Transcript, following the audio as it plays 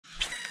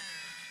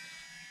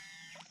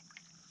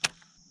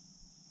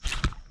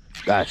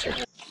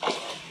Gotcha.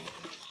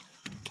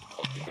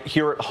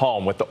 Here at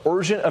home with the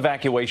urgent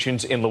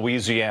evacuations in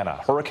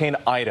Louisiana. Hurricane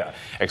Ida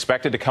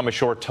expected to come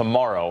ashore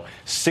tomorrow,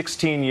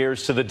 16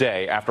 years to the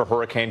day after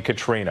Hurricane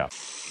Katrina.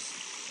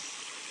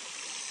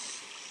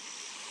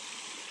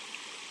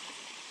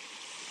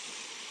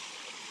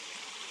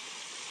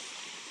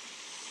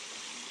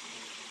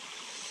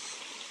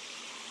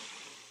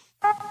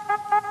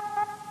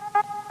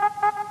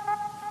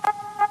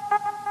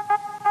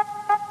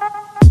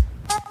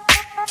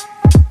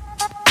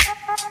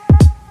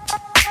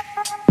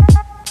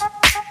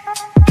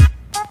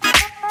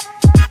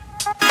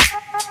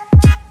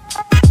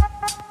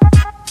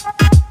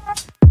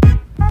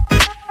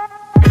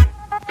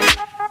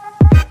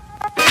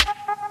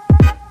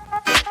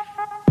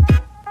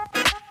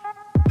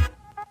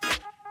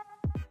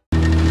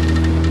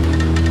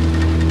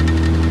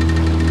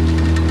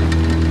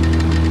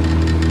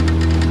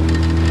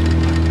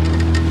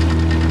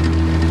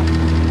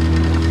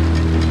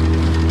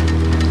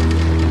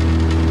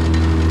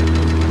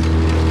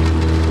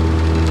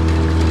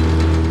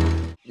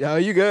 Yo,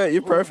 you good?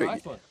 You're perfect.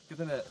 Nice one. Get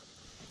the net.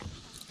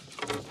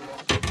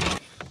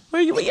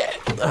 Where you at?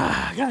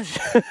 Ah, gosh.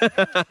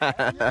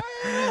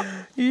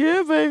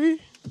 Yeah,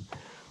 baby.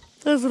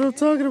 That's what I'm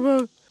talking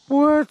about.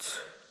 What?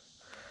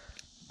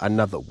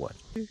 Another one.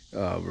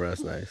 Oh, bro,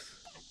 that's nice.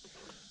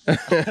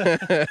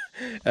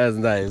 That's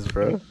nice,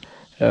 bro.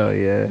 Hell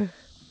yeah.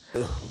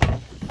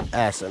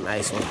 That's a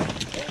nice one.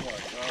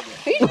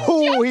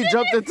 Oh, he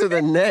jumped into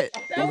the net.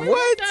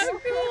 What? So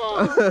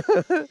cool.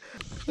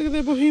 Look at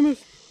that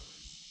behemoth.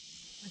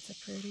 That's a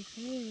pretty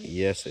fish.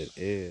 Yes, it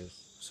is.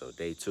 So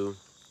day 2,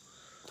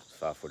 it's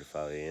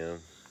 5:45 a.m.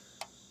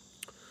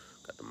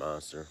 Got the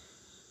monster.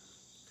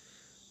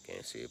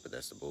 Can't see it, but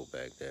that's the boat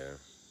back there.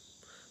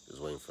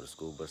 Just waiting for the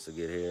school bus to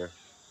get here.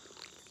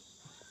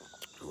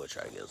 We'll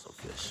try to get some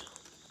fish.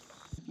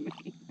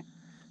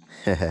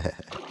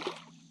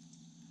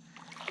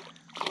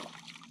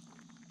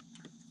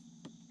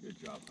 Good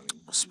job, honey.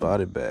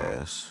 Spotted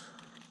bass.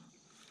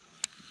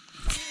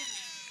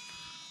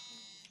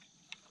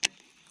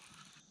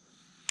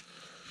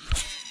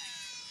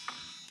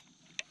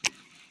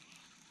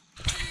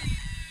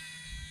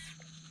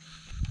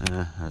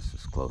 That's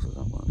as close as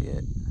I'm gonna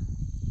get.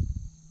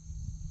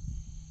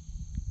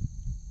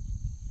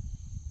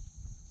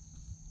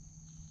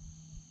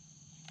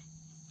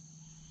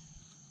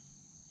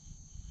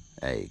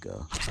 There you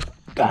go.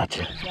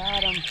 Gotcha.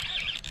 Got him.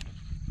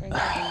 Bring it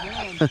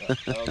again.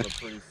 That was a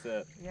pretty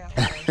set. Yeah,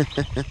 it was.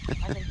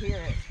 I can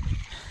hear it.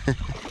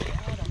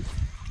 Got him.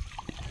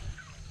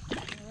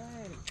 All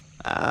right.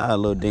 Ah, a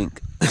little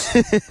dink.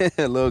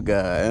 A little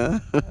guy, huh?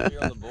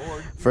 You're on the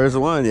board. First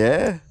one,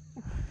 yeah.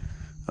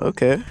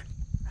 Okay.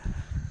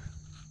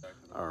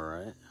 All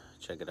right,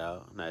 check it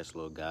out. Nice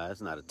little guy.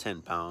 It's not a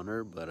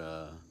 10-pounder, but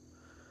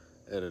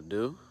it'll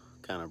do.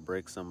 Kind of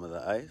break some of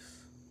the ice.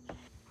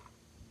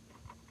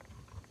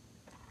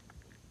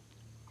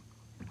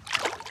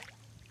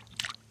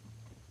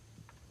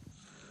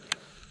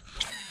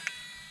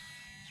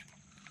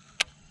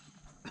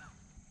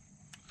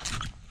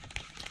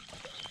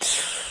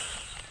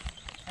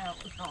 That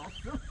was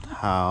awesome.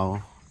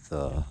 How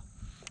the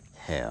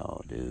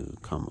hell,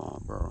 dude? Come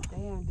on, bro.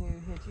 Damn, dude,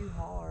 hit you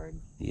hard.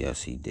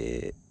 Yes, he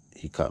did.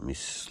 He caught me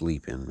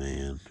sleeping,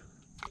 man.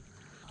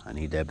 I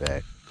need that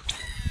back.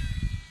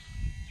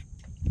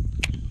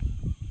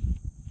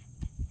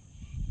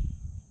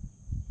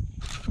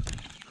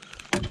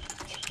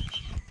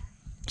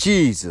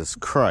 Jesus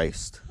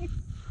Christ.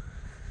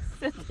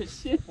 Set the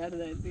shit out of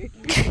that dude.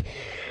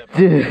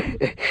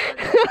 Dude.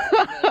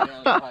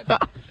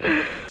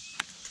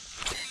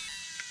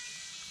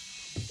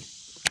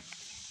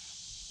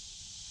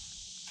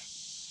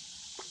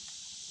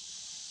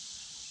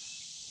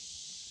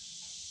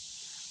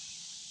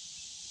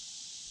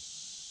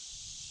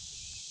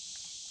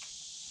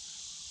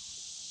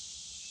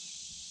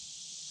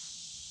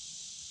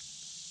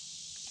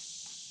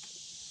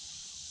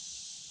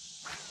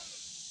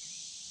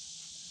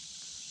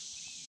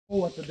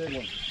 Oh, that's a big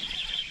one.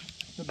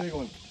 It's a big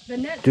one. The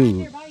net's Dude.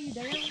 right there by you,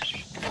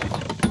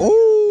 Dale.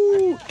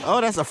 Ooh. Oh,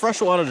 that's a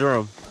freshwater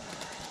drum.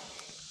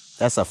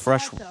 That's a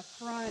fresh At the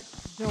front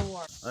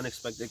door.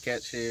 Unexpected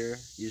catch here.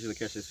 Usually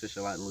catch this fish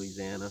a lot in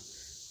Louisiana.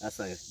 That's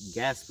a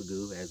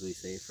gaspagoo, as we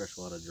say,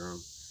 freshwater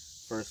drum.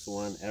 First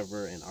one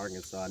ever in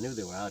Arkansas. I knew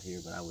they were out here,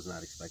 but I was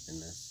not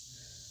expecting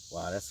this.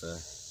 Wow, that's a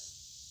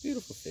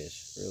beautiful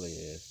fish. Really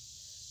is.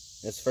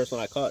 That's the first one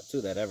I caught,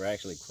 too, that ever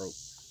actually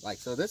croaked. Like,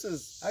 so this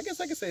is, I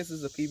guess I could say this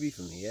is a PB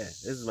for me, yeah.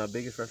 This is my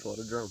biggest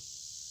freshwater drum.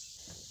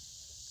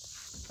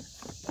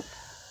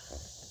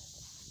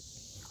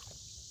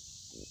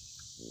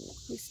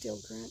 He's still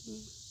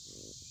grunting.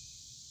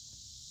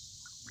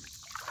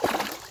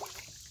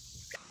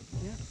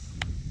 Yeah.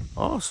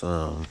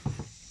 Awesome.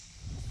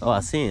 Oh,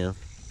 I see him.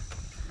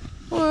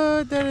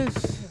 What? That is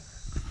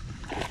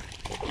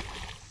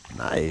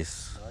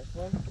nice. Nice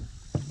one.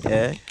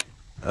 Yeah.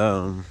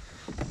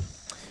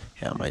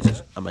 Yeah,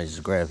 I might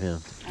just grab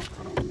him.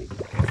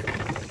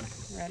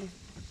 Ready?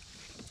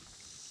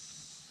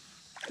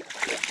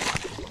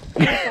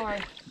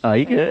 Sorry. Oh,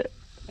 you good?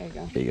 There you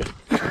go. There you go.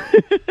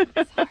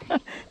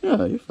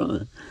 No, you're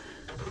fine.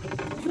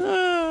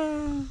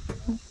 Ah,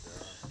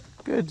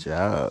 good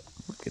job.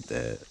 Look at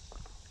that.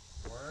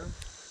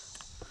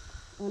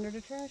 Under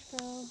the trash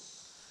pile.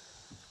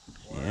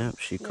 Yep,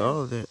 she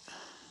called it.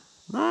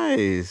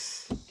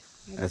 Nice.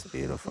 That's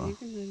beautiful. You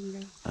can let him go.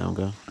 Let him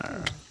go? All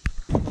right.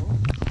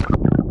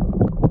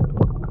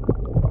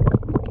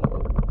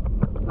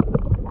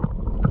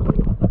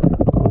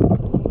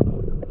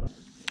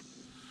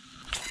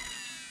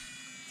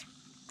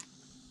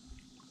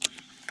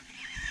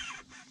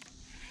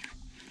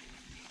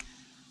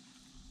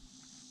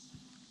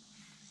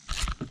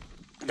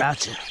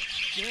 Gotcha.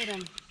 Get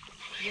him.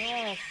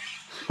 Yes.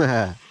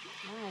 That's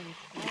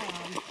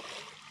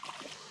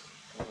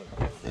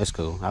Nice.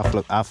 cool.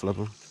 I'll flip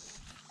him.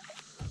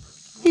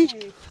 Nice.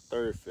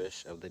 Third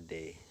fish of the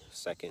day.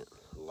 Second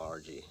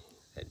largie.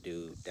 That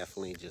dude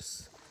definitely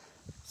just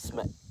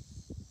smacked.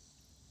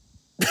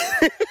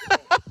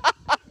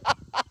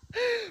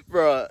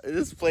 Bro,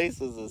 this place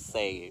is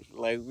insane.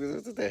 Like,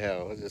 what the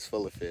hell? It's just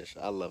full of fish.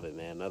 I love it,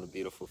 man. Another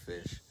beautiful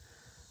fish.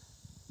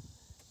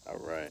 All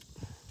right.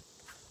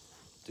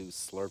 Dude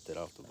slurped it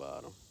off the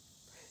bottom.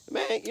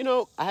 Man, you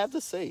know, I have to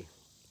say,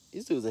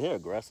 these dudes in here are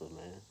aggressive,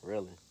 man.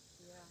 Really.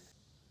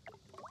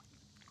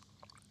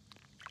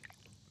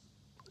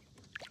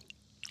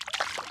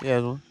 Yeah,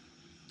 one.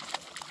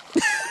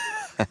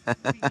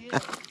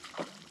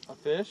 A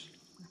fish?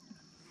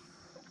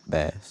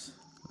 Bass.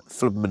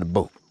 Flip them in the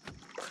boat.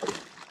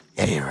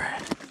 Yeah, you're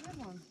right.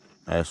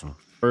 Nice one.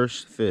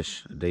 First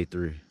fish, day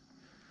 3.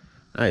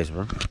 Nice,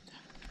 bro.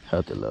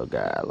 Healthy little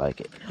guy. I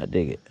like it. I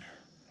dig it.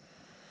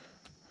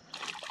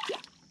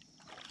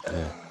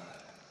 Yeah.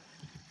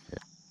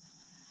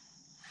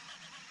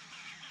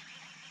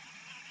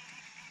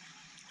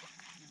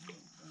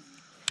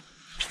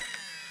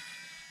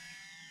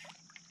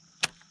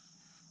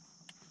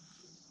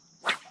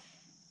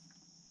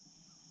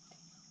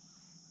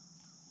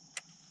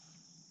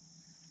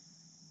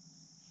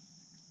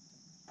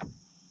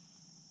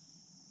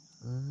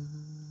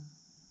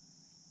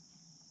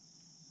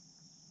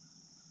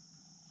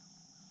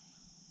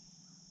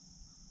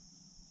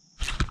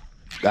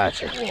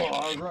 Gotcha. Whoa,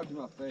 I was right to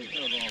my face.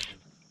 That was awesome.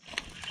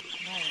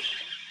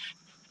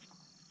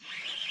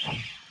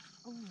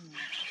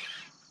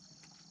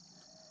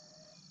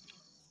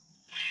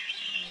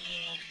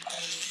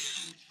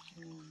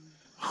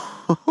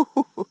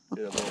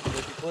 Did a little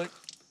flicky flick.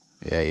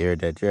 Yeah, you heard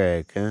that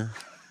drag, huh?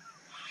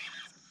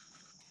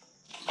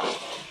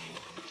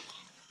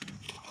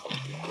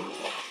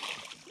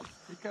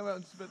 He come out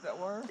and spit that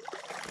worm?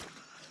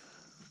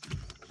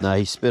 Nah,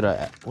 he spit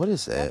out. What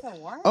is that? That's a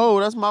worm? Oh,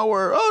 that's my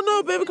word. Oh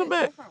no, baby, come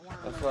back.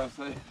 That's what I'm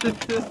saying.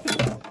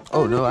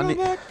 Oh no, I need.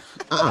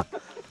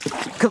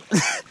 Come.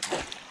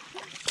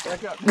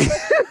 Back up.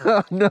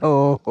 Oh,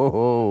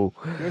 no.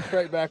 Go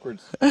straight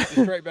backwards. Go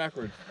straight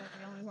backwards. Is that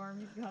the only worm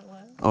you've got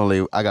left?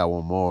 Only I got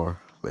one more,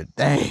 but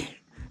dang,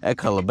 that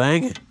color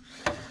banging.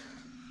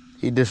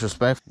 He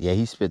disrespectful. Yeah,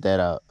 he spit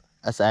that out.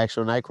 That's an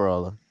actual night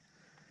crawler.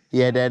 He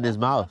had that in his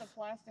mouth. That's a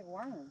plastic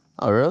worm.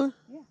 Oh really?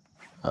 Yeah.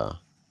 Oh.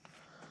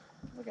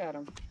 Look at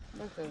them.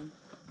 Look at them.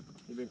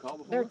 You been called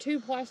before? They're 2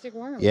 plastic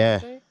worms. Yeah.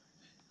 Aren't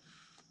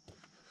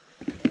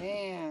they?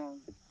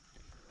 Damn.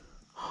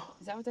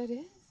 Is that what that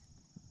is?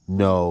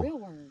 No, Real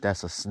worm.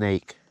 that's a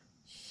snake.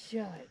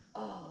 Shut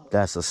up.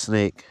 That's a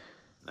snake.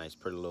 Nice,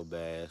 pretty little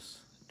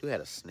bass. Dude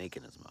had a snake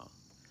in his mouth.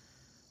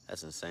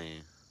 That's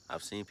insane.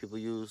 I've seen people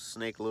use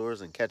snake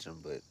lures and catch them,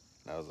 but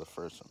that was the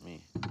first for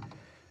me.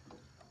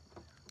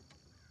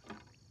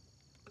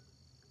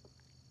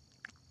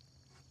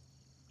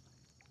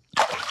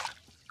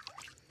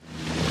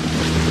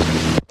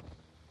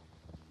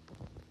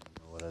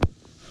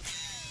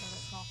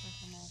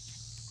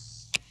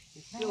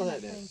 Still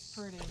had that. Thing's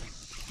pretty.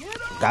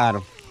 Got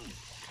him.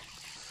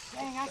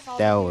 Dang, I saw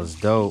That was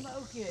dope.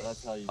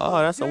 That's how you Oh,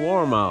 that's a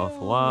warmouth.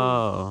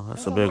 Wow,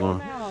 that's a big one.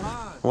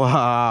 Wow.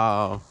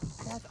 Wow.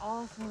 That's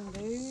awesome,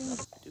 dude.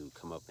 Dude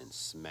come up and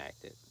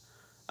smacked it.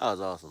 That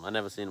was awesome. I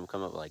never seen him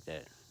come up like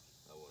that.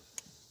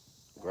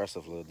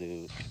 Aggressive little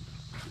dude.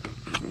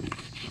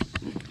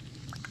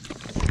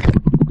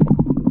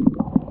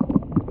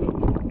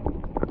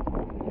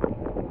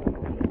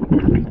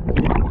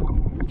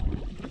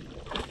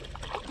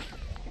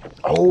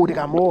 Oh, they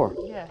got more.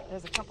 Yeah,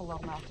 there's a couple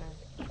of them out there.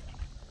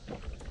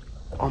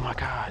 Oh my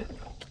God.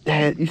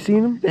 Dad, you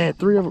seen them? They had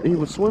 3 of them. He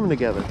was swimming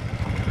together.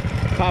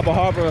 Pop a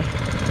harper,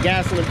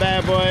 gassing the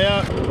bad boy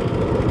up.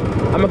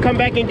 I'm gonna come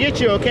back and get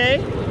you, okay?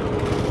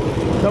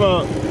 Come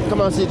on,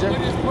 CJ. I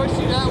just push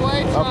you that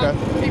way. Okay.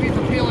 Keep you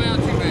from peeling out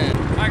too bad.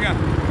 I got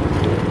it.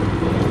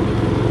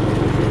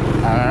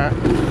 All right.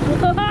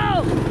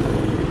 Oh,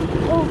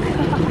 oh God.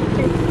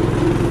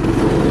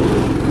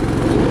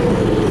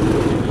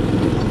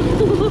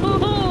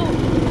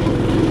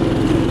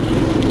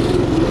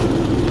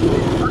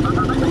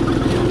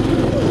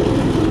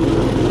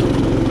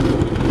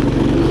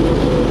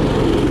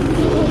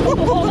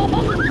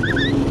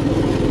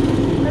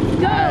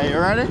 All right, you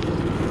ready?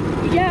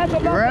 Yeah,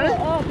 come You ready?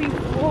 up, he's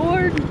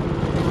forward.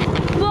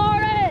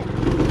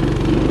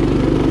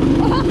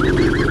 Oh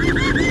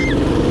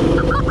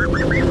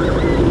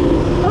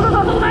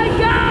my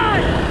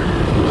God!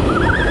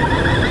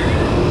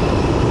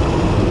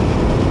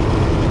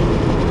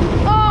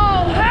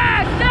 Oh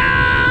heck no!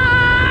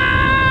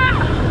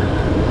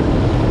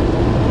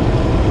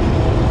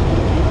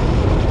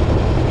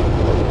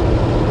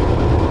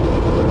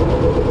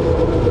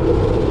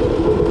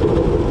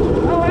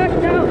 Oh heck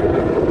no!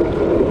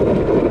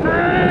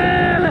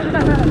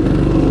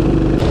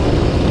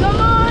 Come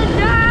on,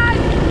 Dad!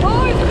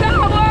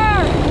 Horsepower!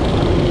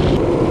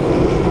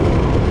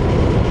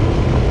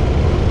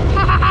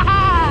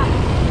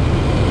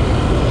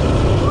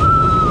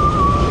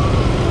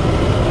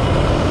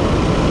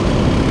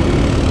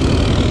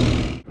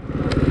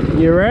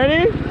 You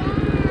ready?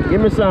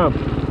 Give me some.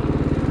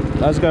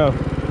 Let's go.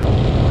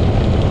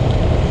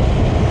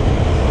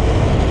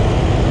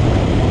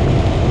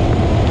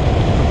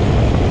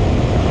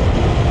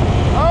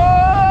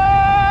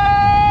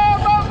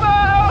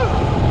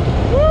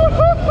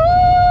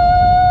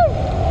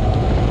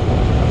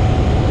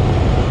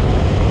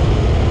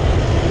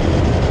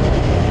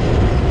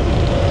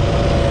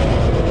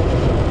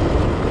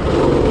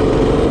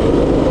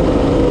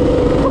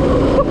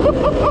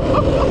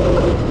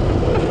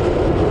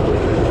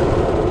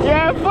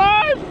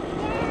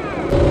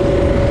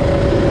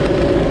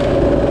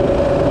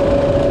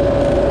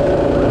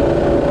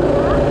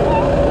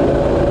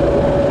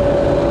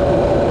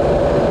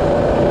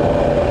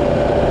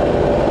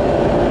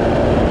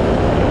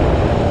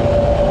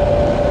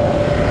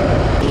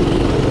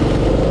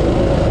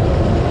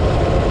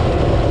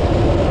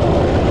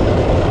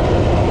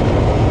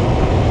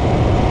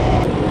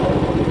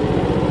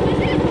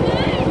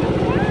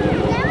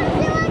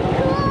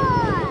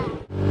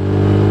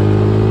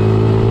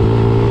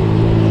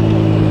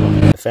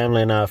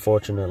 Family and I,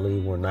 fortunately,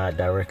 were not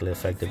directly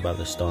affected by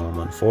the storm.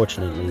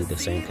 Unfortunately, the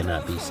same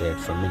cannot be said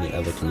for many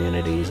other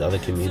communities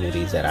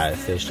that I have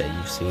fished that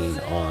you've seen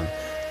on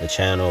the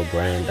channel.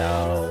 Grand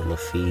Isle,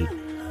 Lafitte,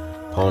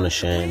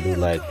 Pontchartrain,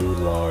 Dulac,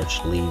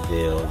 Large,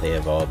 Leeville, they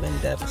have all been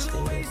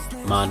devastated.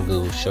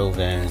 Mongoose,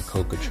 Chauvin,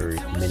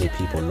 Cocatree, many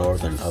people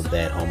northern of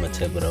that, home of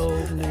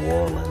Thibodeau, New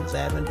Orleans,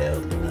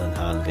 Avondale, Newland,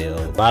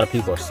 Hanville. A lot of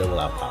people are still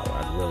without power.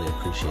 I'd really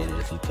appreciate it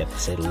if you kept the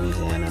state of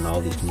Louisiana and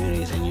all these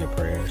communities in your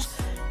prayers,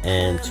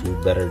 and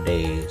to better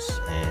days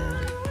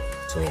and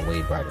to a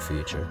way brighter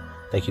future.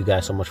 Thank you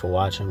guys so much for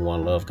watching.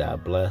 One love,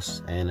 God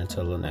bless, and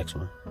until the next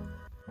one.